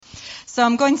So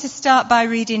I'm going to start by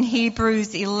reading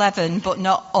Hebrews 11, but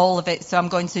not all of it. So I'm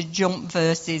going to jump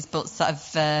verses, but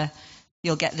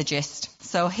you'll get the gist.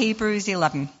 So Hebrews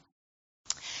 11.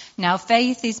 Now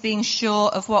faith is being sure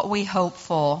of what we hope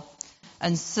for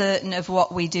and certain of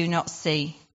what we do not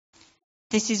see.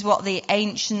 This is what the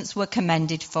ancients were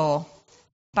commended for.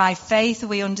 By faith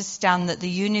we understand that the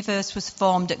universe was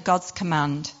formed at God's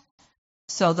command,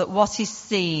 so that what is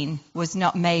seen was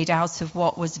not made out of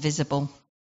what was visible.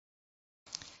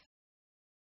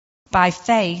 By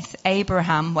faith,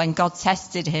 Abraham, when God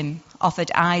tested him, offered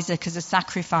Isaac as a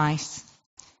sacrifice.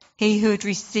 He who had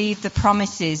received the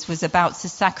promises was about to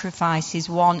sacrifice his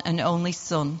one and only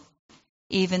son,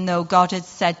 even though God had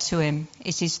said to him,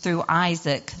 "It is through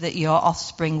Isaac that your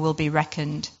offspring will be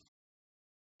reckoned."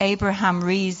 Abraham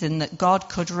reasoned that God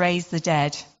could raise the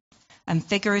dead, and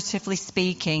figuratively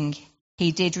speaking,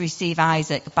 he did receive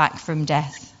Isaac back from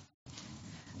death.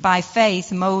 By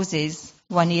faith, Moses,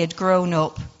 when he had grown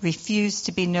up, refused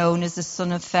to be known as the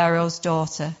son of Pharaoh's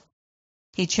daughter.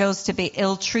 He chose to be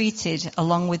ill-treated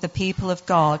along with the people of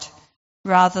God,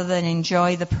 rather than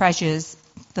enjoy the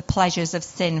pleasures of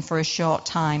sin for a short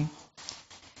time.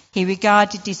 He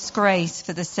regarded disgrace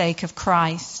for the sake of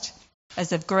Christ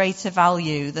as of greater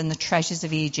value than the treasures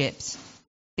of Egypt,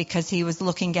 because he was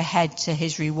looking ahead to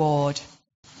his reward.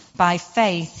 By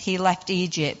faith, he left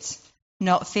Egypt,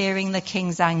 not fearing the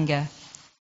king's anger.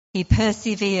 He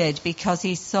persevered because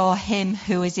he saw him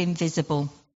who is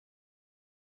invisible.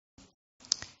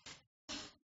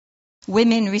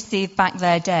 Women received back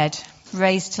their dead,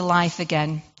 raised to life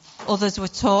again. Others were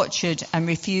tortured and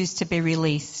refused to be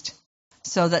released,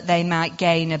 so that they might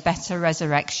gain a better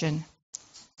resurrection.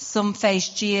 Some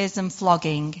faced jeers and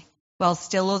flogging, while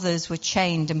still others were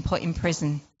chained and put in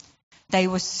prison. They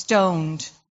were stoned,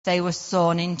 they were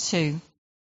sawn in two.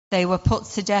 They were put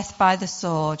to death by the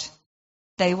sword.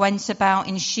 They went about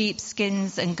in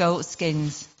sheepskins and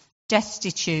goatskins,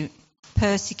 destitute,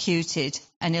 persecuted,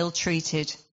 and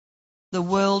ill-treated. The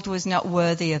world was not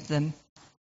worthy of them.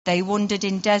 They wandered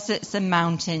in deserts and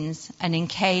mountains, and in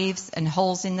caves and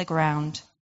holes in the ground.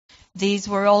 These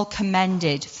were all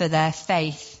commended for their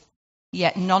faith,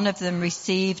 yet none of them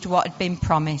received what had been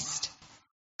promised.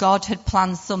 God had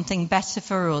planned something better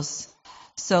for us,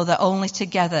 so that only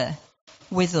together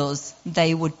with us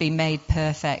they would be made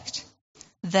perfect.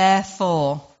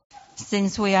 Therefore,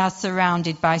 since we are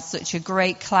surrounded by such a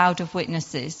great cloud of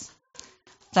witnesses,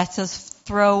 let us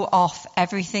throw off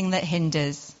everything that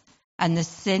hinders and the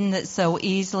sin that so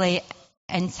easily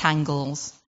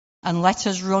entangles, and let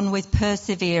us run with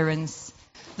perseverance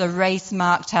the race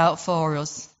marked out for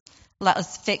us. Let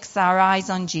us fix our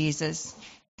eyes on Jesus,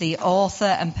 the author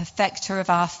and perfecter of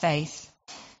our faith,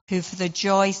 who for the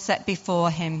joy set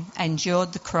before him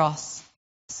endured the cross,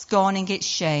 scorning its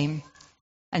shame,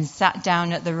 and sat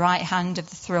down at the right hand of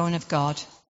the throne of God.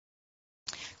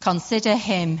 Consider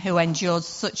him who endured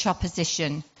such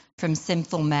opposition from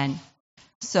sinful men,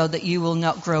 so that you will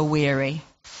not grow weary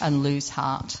and lose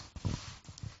heart.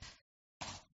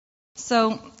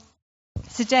 So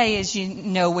today, as you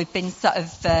know, we've been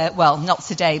not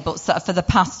today, but for the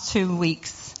past 2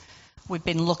 weeks, we've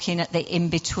been looking at the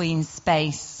in-between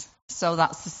space. So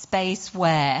that's the space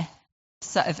where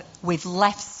we've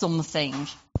left something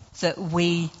that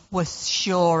we were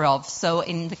sure of. So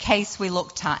in the case we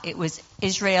looked at, it was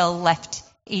Israel left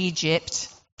Egypt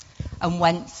and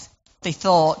went, they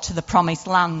thought, to the promised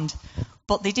land.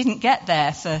 But they didn't get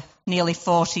there for nearly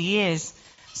 40 years.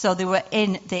 So they were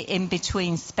in the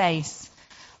in-between space.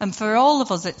 And for all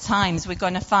of us at times, we're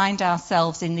going to find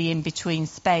ourselves in the in-between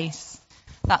space.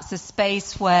 That's a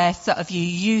space where you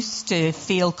used to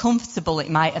feel comfortable. It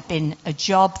might have been a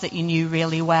job that you knew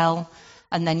really well,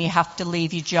 and then you have to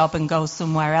leave your job and go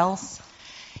somewhere else.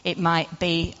 It might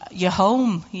be your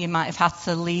home. You might have had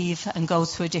to leave and go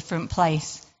to a different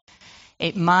place.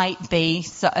 It might be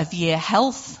your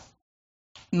health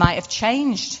might have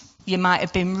changed. You might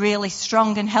have been really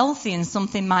strong and healthy and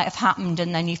something might have happened,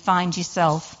 and then you find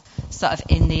yourself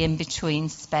in the in-between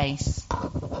space.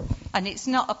 And it's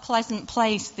not a pleasant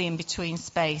place, the in-between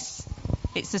space.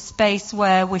 It's a space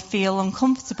where we feel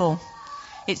uncomfortable.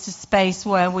 It's a space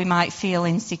where we might feel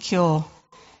insecure.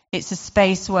 It's a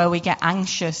space where we get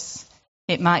anxious.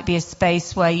 It might be a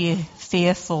space where you're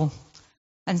fearful.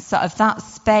 And that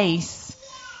space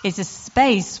is a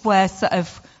space where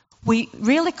we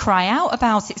really cry out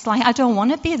about it. It's like, I don't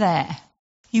want to be there.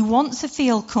 You want to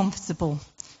feel comfortable.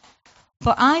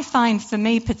 But I find, for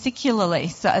me particularly,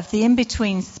 the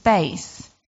in-between space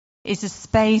is a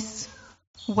space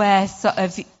where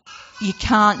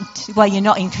you're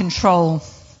not in control.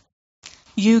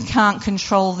 You can't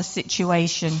control the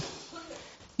situation.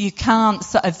 You can't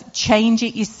sort of change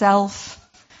it yourself.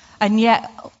 And yet,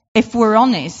 if we're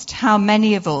honest, how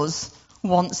many of us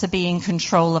want to be in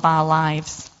control of our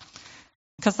lives?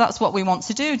 Because that's what we want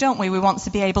to do, don't we? We want to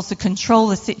be able to control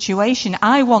the situation.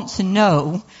 I want to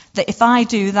know that if I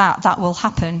do that, that will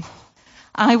happen.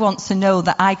 I want to know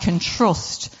that I can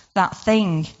trust that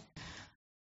thing.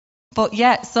 But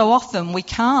yet, so often, we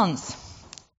can't.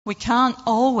 We can't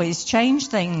always change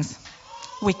things.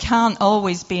 We can't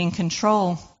always be in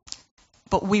control.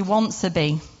 But we want to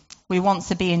be. We want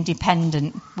to be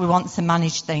independent. We want to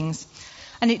manage things.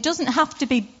 And it doesn't have to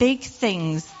be big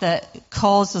things that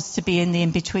cause us to be in the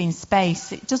in-between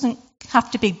space. It doesn't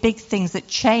have to be big things that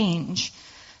change,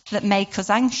 that make us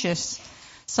anxious.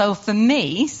 So for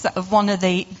me, sort of one of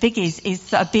the biggies is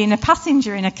sort of being a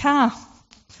passenger in a car.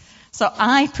 So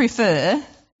I prefer,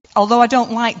 although I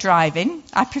don't like driving,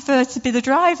 I prefer to be the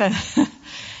driver.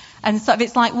 And sort of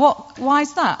it's like, why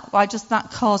is that? Why does that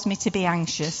cause me to be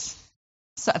anxious?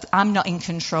 Sort of, I'm not in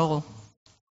control.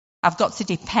 I've got to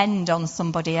depend on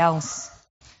somebody else.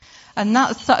 And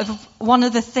that's sort of one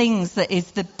of the things that is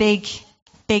the big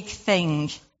thing,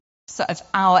 sort of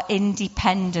our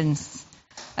independence.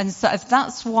 And sort of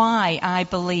that's why I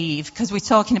believe, because we're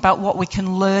talking about what we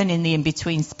can learn in the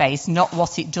in-between space, not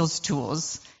what it does to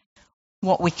us,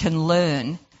 what we can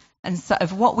learn. And sort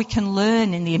of what we can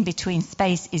learn in the in-between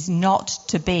space is not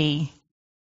to be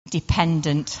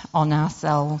dependent on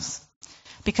ourselves.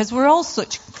 Because we're all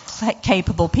such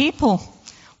capable people.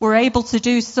 We're able to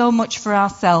do so much for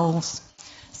ourselves.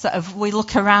 Sort of we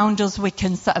look around us, we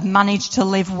can sort of manage to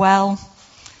live well.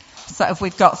 Sort of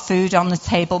we've got food on the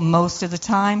table most of the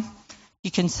time.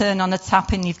 You can turn on a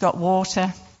tap and you've got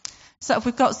water. Sort of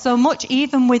we've got so much,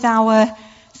 even with our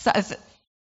sort of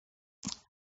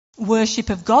worship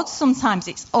of God, sometimes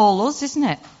it's all us, isn't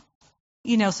it?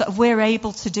 You know, sort of we're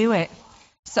able to do it.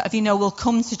 Sort of, you know, we'll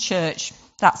come to church,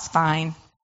 that's fine.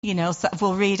 You know, sort of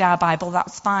we'll read our Bible,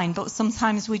 that's fine. But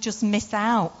sometimes we just miss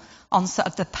out on sort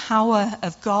of the power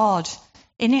of God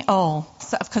in it all.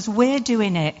 Sort of because we're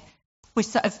doing it. We're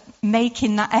sort of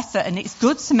making that effort, and it's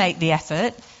good to make the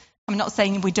effort. I'm not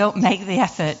saying we don't make the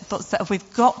effort, but sort of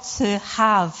we've got to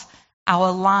have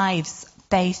our lives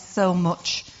based so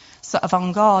much sort of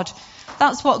on God.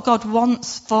 That's what God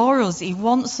wants for us. He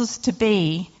wants us to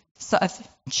be sort of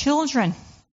children.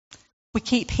 We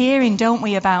keep hearing, don't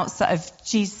we, about sort of,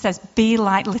 Jesus says, be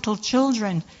like little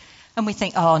children. And we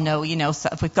think, oh no, you know,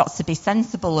 sort of we've got to be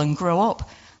sensible and grow up.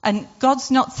 And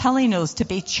God's not telling us to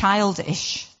be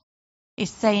childish. He's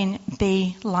saying,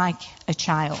 be like a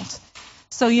child.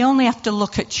 So you only have to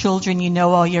look at children you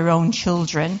know, or your own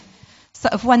children.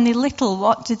 Sort of when they're little,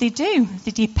 what do?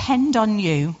 They depend on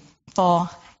you for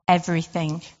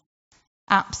everything.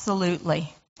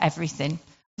 Absolutely everything.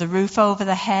 The roof over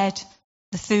the head,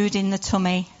 the food in the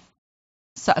tummy,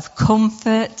 sort of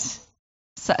comfort,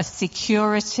 sort of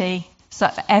security,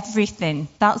 sort of everything.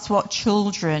 That's what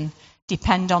children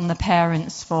depend on the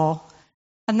parents for.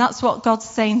 And that's what God's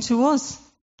saying to us.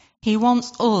 He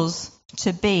wants us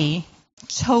to be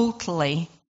totally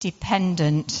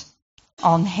dependent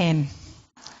on Him.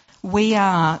 We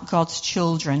are God's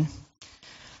children.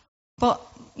 But,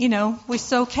 you know, we're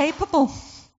so capable.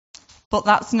 But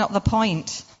that's not the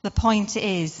point. The point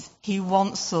is, He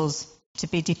wants us to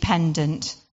be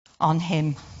dependent on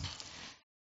Him.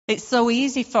 It's so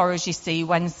easy for us, you see,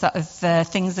 when sort of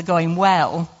things are going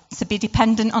well, to be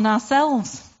dependent on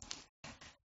ourselves.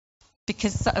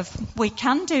 Because sort of we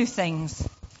can do things.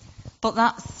 But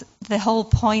that's the whole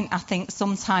point, I think,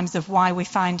 sometimes of why we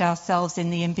find ourselves in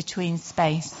the in-between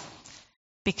space.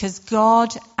 Because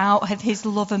God, out of His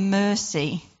love and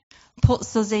mercy,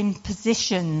 puts us in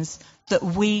positions that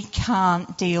we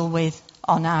can't deal with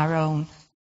on our own.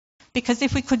 Because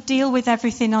if we could deal with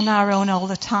everything on our own all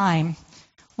the time,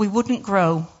 we wouldn't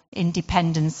grow in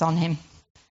dependence on Him.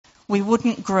 We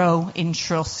wouldn't grow in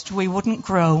trust. We wouldn't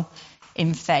grow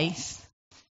in faith.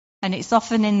 And it's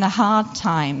often in the hard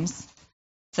times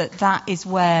that is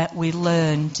where we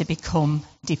learn to become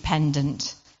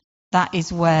dependent. That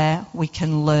is where we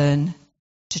can learn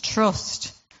to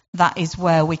trust. That is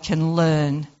where we can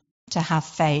learn to have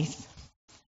faith.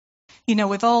 You know,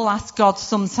 we've all asked God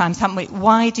sometimes, haven't we,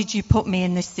 why did you put me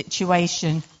in this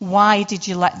situation? Why did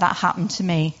you let that happen to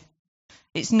me?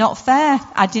 It's not fair.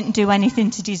 I didn't do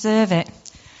anything to deserve it.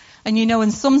 And you know,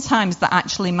 and sometimes that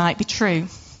actually might be true,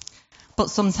 but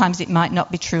sometimes it might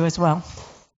not be true as well.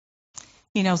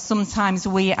 You know, sometimes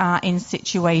we are in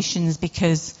situations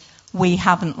because we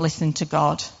haven't listened to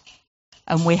God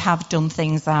and we have done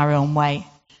things our own way.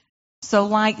 So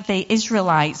like the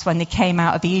Israelites when they came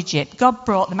out of Egypt, God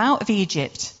brought them out of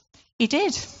Egypt. He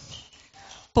did.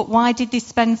 But why did they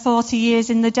spend 40 years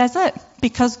in the desert?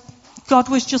 Because God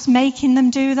was just making them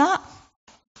do that?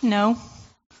 No.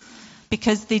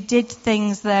 Because they did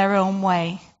things their own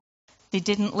way. They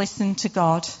didn't listen to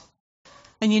God.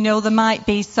 And there might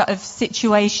be sort of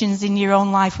situations in your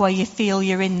own life where you feel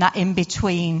you're in that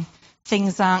in-between.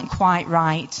 Things aren't quite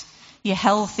right. Your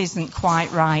health isn't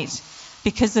quite right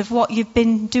because of what you've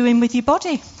been doing with your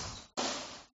body.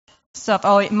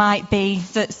 Or it might be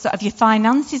that sort of your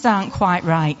finances aren't quite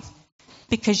right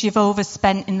because you've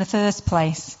overspent in the first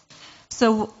place.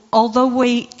 So although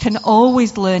we can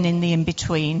always learn in the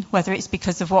in-between, whether it's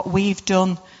because of what we've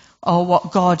done or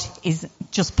what God is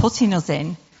just putting us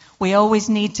in, we always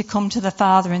need to come to the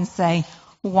Father and say,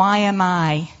 why am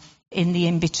I in the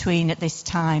in-between at this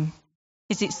time?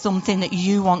 Is it something that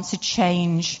you want to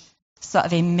change sort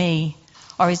of in me?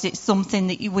 Or is it something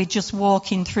that we're just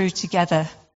walking through together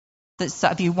that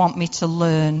sort of you want me to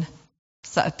learn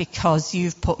sort of because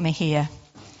you've put me here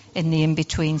in the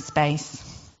in-between space?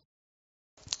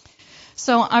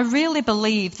 So I really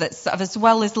believe that sort of as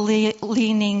well as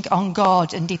leaning on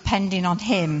God and depending on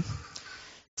Him,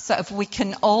 sort of we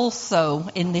can also,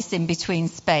 in this in-between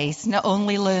space, not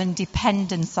only learn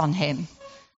dependence on Him,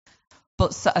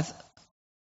 but sort of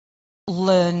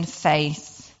learn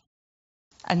faith.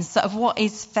 And sort of what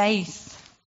is faith?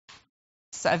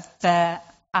 Sort of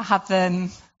I have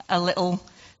a little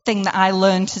thing that I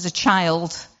learned as a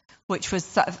child, which was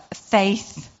sort of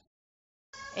faith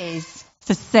is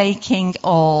forsaking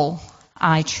all,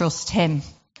 I trust Him.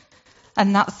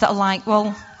 And that's sort of like,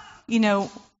 well,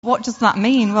 what does that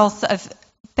mean? Well, sort of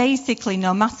basically,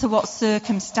 no matter what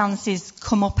circumstances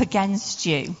come up against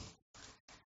you,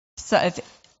 sort of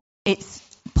it's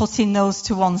putting those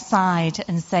to one side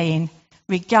and saying,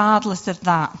 regardless of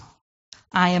that,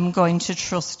 I am going to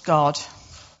trust God.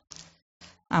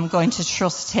 I'm going to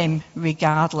trust Him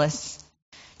regardless.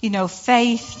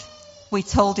 Faith, we're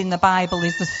told in the Bible,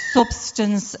 is the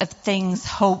substance of things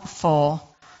hoped for,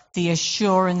 the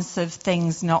assurance of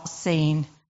things not seen.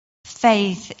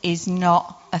 Faith is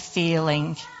not a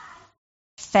feeling.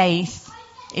 Faith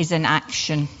is an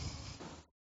action.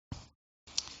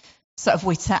 So if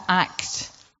we're to act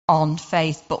on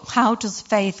faith, but how does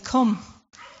faith come?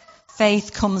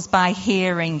 Faith comes by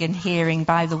hearing, and hearing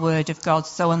by the word of God.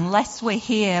 So unless we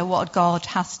hear what God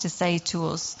has to say to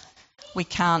us, we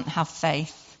can't have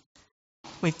faith.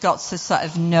 We've got to sort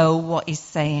of know what He's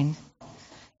saying.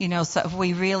 Sort of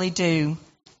we really do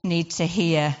need to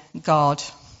hear God.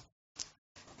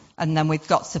 And then we've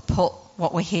got to put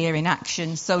what we hear in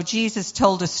action. So Jesus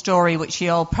told a story which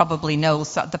you all probably know,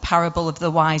 sort of the parable of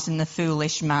the wise and the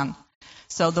foolish man.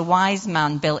 So the wise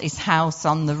man built his house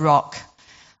on the rock,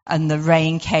 and the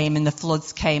rain came and the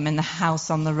floods came and the house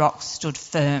on the rock stood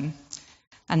firm.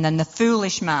 And then the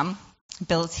foolish man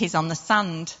built his on the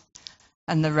sand,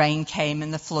 and the rain came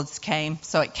and the floods came.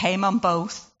 So it came on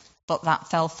both, but that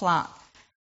fell flat.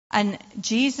 And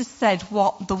Jesus said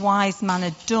what the wise man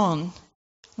had done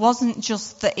wasn't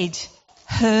just that he'd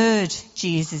heard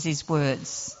Jesus'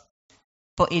 words,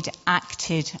 but he'd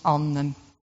acted on them.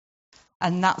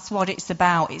 And that's what it's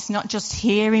about. It's not just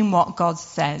hearing what God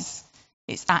says,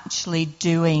 it's actually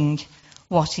doing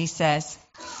what He says.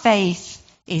 Faith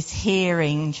is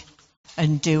hearing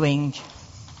and doing.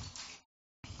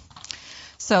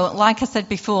 So, like I said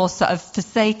before, sort of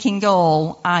forsaking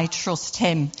all, I trust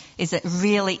Him, is a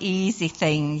really easy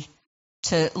thing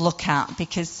to look at,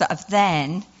 because sort of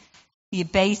then you're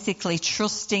basically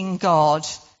trusting God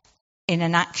in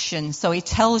an action. So He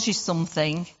tells you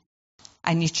something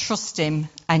and you trust Him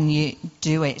and you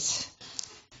do it.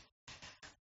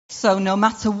 So no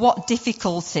matter what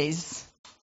difficulties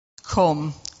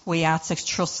come, we are to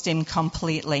trust Him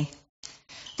completely.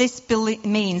 This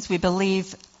means we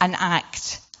believe and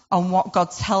act on what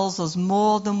God tells us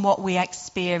more than what we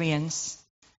experience.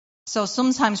 So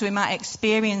sometimes we might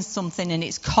experience something and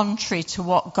it's contrary to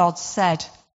what God said.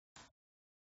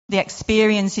 The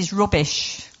experience is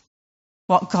rubbish.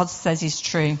 What God says is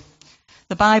true.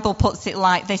 The Bible puts it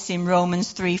like this in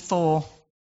Romans 3:4.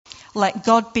 Let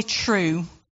God be true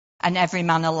and every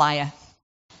man a liar.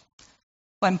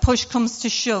 When push comes to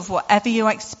shove, whatever you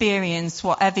experience,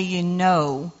 whatever you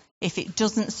know, if it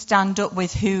doesn't stand up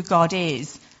with who God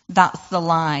is, that's the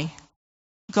lie.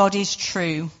 God is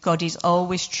true. God is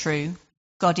always true.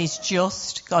 God is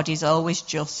just. God is always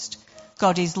just.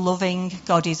 God is loving.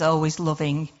 God is always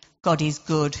loving. God is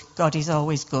good. God is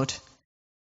always good.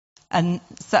 And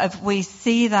sort of we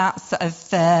see that sort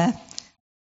of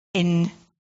in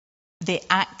the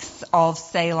acts of,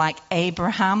 say, like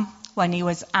Abraham, when he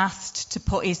was asked to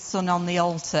put his son on the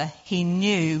altar, he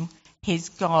knew his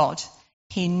God.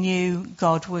 He knew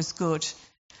God was good.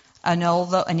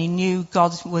 And he knew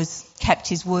God kept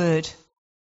his word.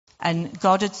 And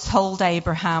God had told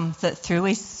Abraham that through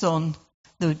his son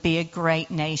there would be a great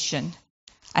nation.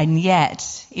 And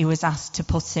yet he was asked to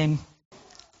put him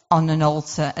on an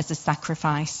altar as a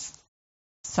sacrifice.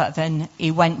 So then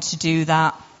he went to do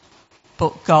that,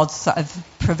 but God sort of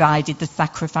provided the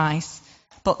sacrifice.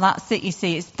 But that's it, you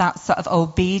see, it's that sort of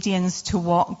obedience to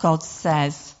what God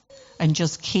says and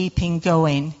just keeping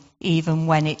going even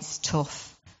when it's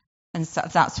tough. And sort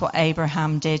of that's what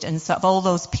Abraham did. And sort of all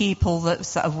those people that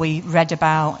sort of we read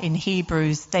about in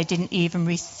Hebrews, they didn't even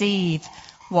receive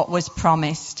what was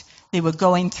promised. They were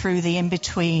going through the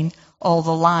in-between all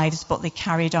the lives, but they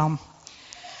carried on.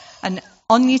 And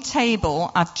on your table,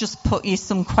 I've just put you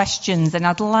some questions, and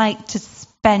I'd like to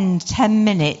spend 10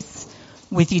 minutes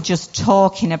with you just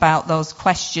talking about those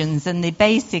questions. And they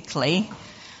basically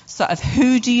sort of,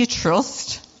 who do you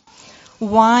trust?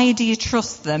 Why do you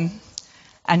trust them?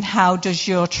 And how does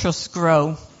your trust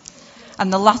grow?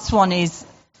 And the last one is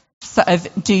sort of,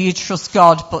 do you trust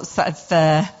God? But sort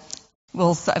of,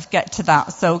 we'll sort of get to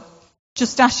that. So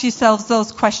just ask yourselves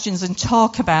those questions and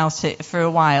talk about it for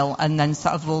a while, and then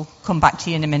sort of we'll come back to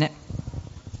you in a minute.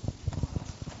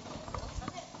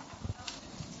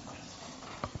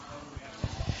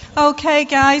 Okay,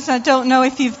 guys, I don't know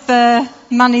if you've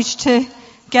managed to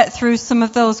get through some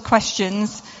of those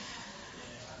questions.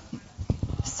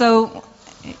 So,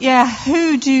 yeah,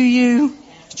 who do you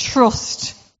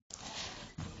trust?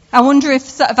 I wonder if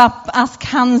sort of I ask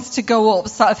hands to go up,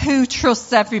 sort of who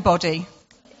trusts everybody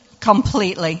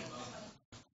completely?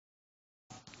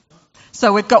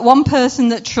 So we've got one person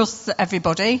that trusts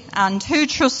everybody, and who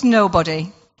trusts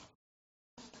nobody?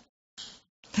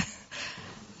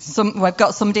 We've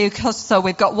got somebody so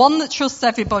we've got one that trusts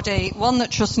everybody, one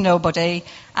that trusts nobody,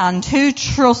 and who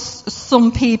trusts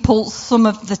some people some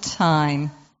of the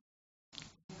time?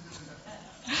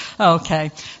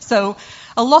 Okay, so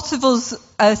a lot of us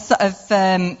sort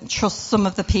of trust some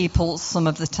of the people some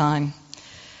of the time.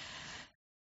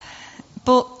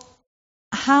 But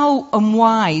how and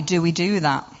why do we do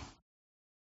that?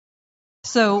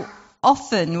 So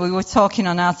often we were talking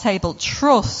on our table,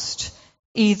 trust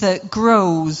either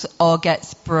grows or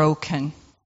gets broken.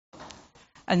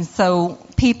 And so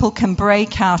people can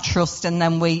break our trust and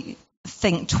then we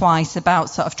think twice about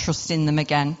sort of trusting them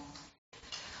again.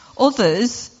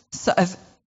 Others sort of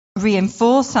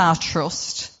reinforce our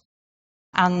trust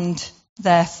and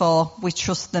therefore we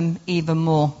trust them even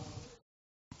more.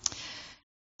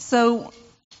 So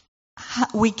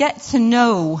we get to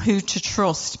know who to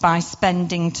trust by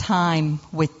spending time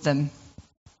with them.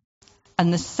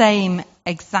 And the same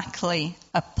exactly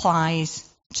applies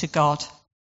to God.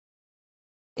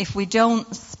 If we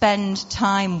don't spend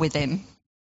time with him,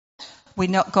 we're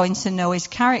not going to know his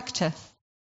character.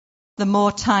 The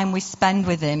more time we spend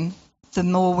with him, the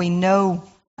more we know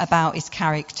about his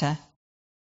character,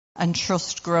 and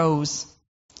trust grows.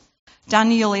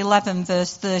 Daniel 11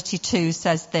 verse 32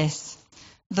 says this: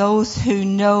 those who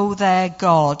know their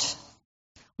God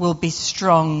will be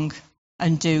strong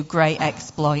and do great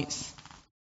exploits.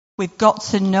 We've got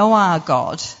to know our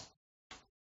God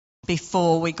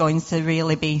before we're going to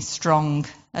really be strong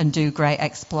and do great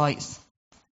exploits.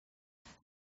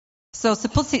 So to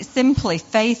put it simply,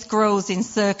 faith grows in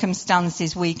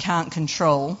circumstances we can't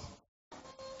control.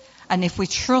 And if we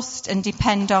trust and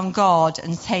depend on God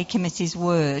and take him at his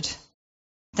word,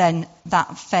 then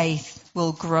that faith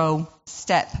will grow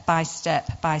step by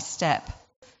step by step.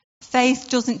 Faith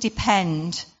doesn't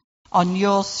depend on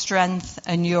your strength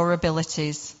and your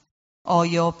abilities or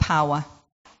your power.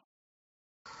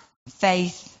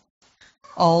 Faith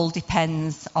all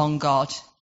depends on God.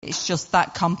 It's just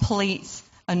that complete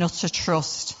and utter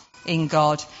trust in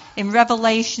God. In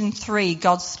Revelation 3,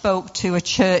 God spoke to a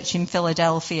church in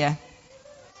Philadelphia.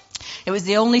 It was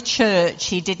the only church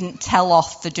he didn't tell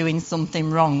off for doing something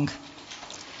wrong.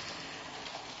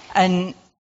 And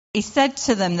he said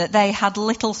to them that they had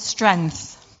little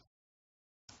strength.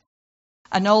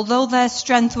 And although their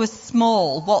strength was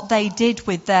small, what they did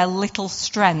with their little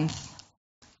strength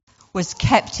was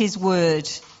kept his word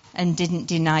and didn't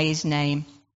deny his name.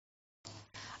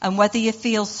 And whether you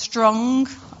feel strong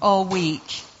or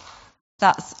weak,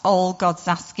 that's all God's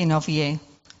asking of you.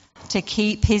 To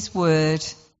keep his word,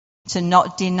 to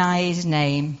not deny his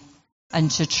name, and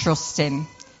to trust him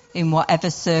in whatever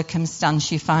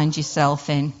circumstance you find yourself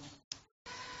in.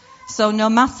 So no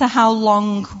matter how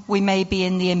long we may be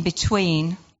in the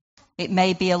in-between, it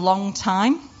may be a long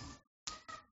time.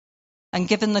 And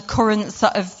given the current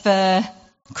sort of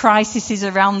crises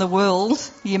around the world.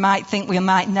 You might think we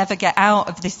might never get out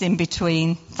of this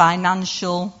in-between.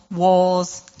 Financial,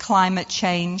 wars, climate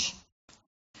change.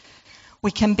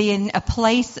 We can be in a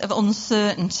place of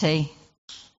uncertainty,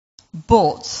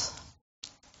 but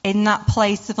in that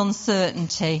place of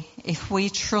uncertainty, if we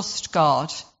trust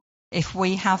God, if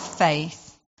we have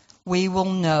faith, we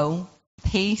will know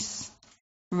peace,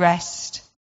 rest,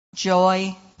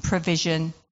 joy,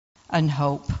 provision, and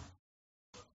hope.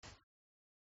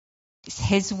 It's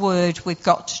His word we've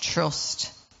got to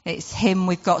trust. It's Him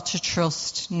we've got to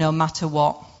trust no matter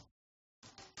what.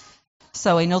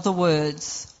 So in other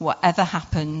words, whatever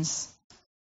happens,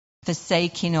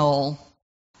 forsaking all,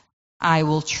 I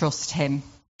will trust Him.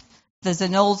 There's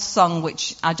an old song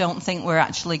which I don't think we're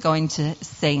actually going to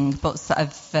sing, but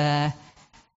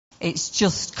it's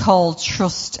just called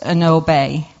Trust and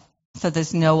Obey. For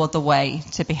there's no other way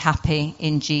to be happy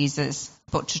in Jesus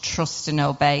but to trust and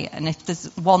obey. And if there's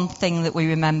one thing that we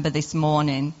remember this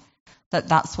morning,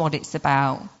 that's what it's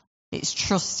about. It's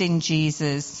trusting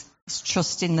Jesus, it's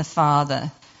trusting the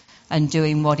Father and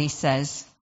doing what He says.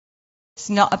 It's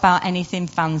not about anything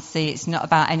fancy, it's not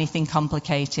about anything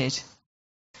complicated.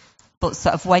 But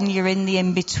sort of when you're in the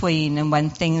in-between and when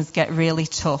things get really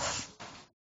tough,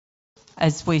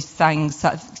 as we sang,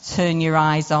 sort of turn your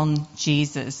eyes on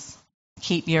Jesus.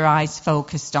 Keep your eyes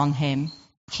focused on Him.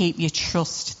 Keep your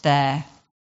trust there,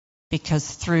 because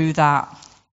through that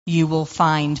you will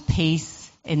find peace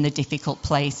in the difficult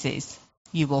places.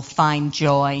 You will find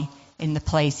joy in the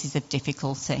places of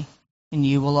difficulty, and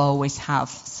you will always have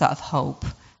sort of hope,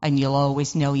 and you'll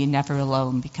always know you're never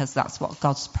alone, because that's what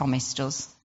God's promised us.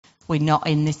 We're not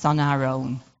in this on our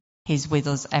own. He's with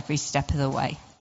us every step of the way.